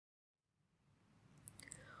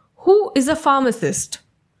Who is a pharmacist?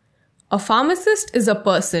 A pharmacist is a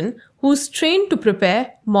person who is trained to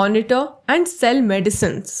prepare, monitor, and sell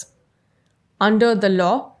medicines. Under the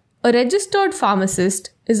law, a registered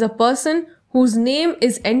pharmacist is a person whose name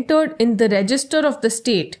is entered in the register of the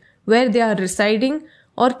state where they are residing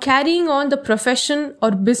or carrying on the profession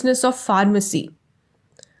or business of pharmacy.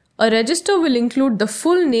 A register will include the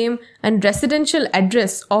full name and residential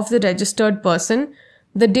address of the registered person,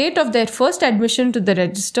 the date of their first admission to the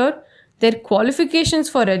register, their qualifications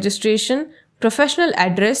for registration, professional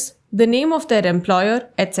address, the name of their employer,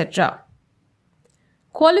 etc.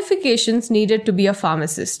 Qualifications needed to be a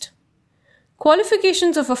pharmacist.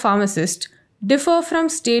 Qualifications of a pharmacist differ from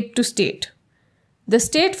state to state. The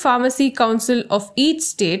State Pharmacy Council of each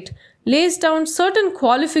state lays down certain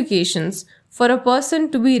qualifications for a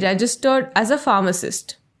person to be registered as a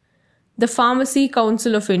pharmacist. The Pharmacy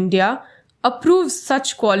Council of India approves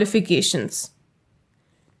such qualifications.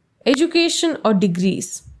 Education or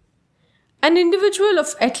degrees. An individual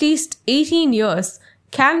of at least 18 years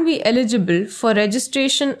can be eligible for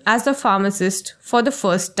registration as a pharmacist for the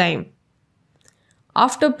first time.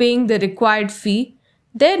 After paying the required fee,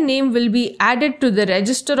 their name will be added to the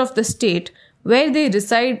register of the state where they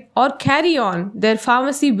reside or carry on their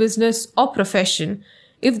pharmacy business or profession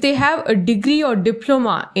if they have a degree or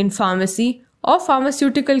diploma in pharmacy or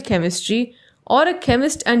pharmaceutical chemistry or a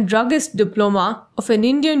chemist and druggist diploma of an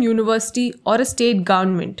Indian university or a state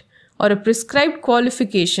government or a prescribed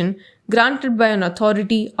qualification granted by an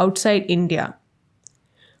authority outside India.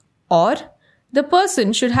 Or the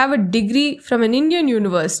person should have a degree from an Indian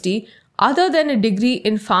university other than a degree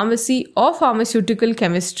in pharmacy or pharmaceutical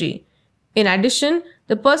chemistry. In addition,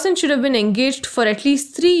 the person should have been engaged for at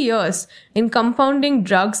least 3 years in compounding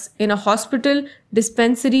drugs in a hospital,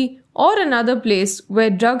 dispensary, or another place where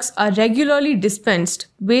drugs are regularly dispensed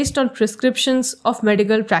based on prescriptions of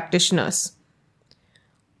medical practitioners.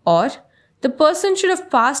 Or the person should have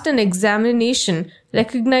passed an examination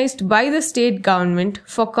recognized by the state government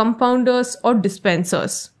for compounders or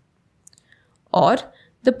dispensers. Or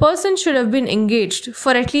the person should have been engaged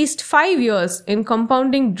for at least 5 years in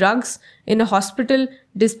compounding drugs in a hospital,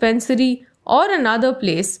 dispensary, or another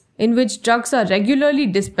place in which drugs are regularly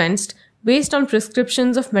dispensed based on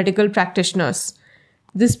prescriptions of medical practitioners.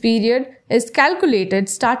 This period is calculated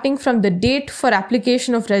starting from the date for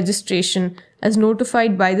application of registration as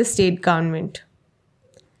notified by the state government.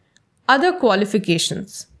 Other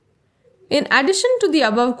qualifications. In addition to the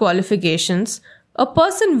above qualifications, a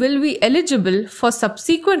person will be eligible for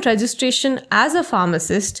subsequent registration as a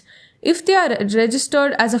pharmacist if they are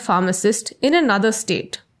registered as a pharmacist in another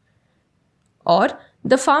state. Or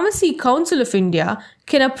the Pharmacy Council of India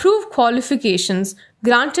can approve qualifications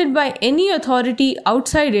granted by any authority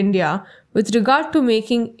outside India with regard to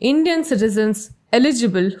making Indian citizens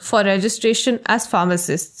eligible for registration as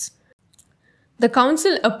pharmacists. The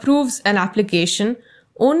Council approves an application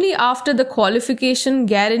only after the qualification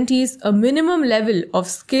guarantees a minimum level of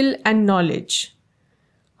skill and knowledge.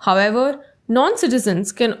 However,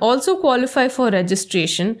 non-citizens can also qualify for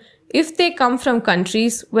registration if they come from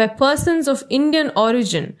countries where persons of Indian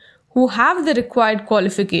origin who have the required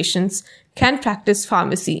qualifications can practice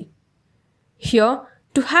pharmacy. Here,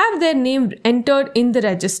 to have their name entered in the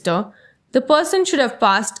register, the person should have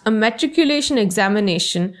passed a matriculation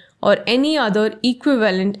examination or any other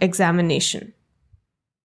equivalent examination.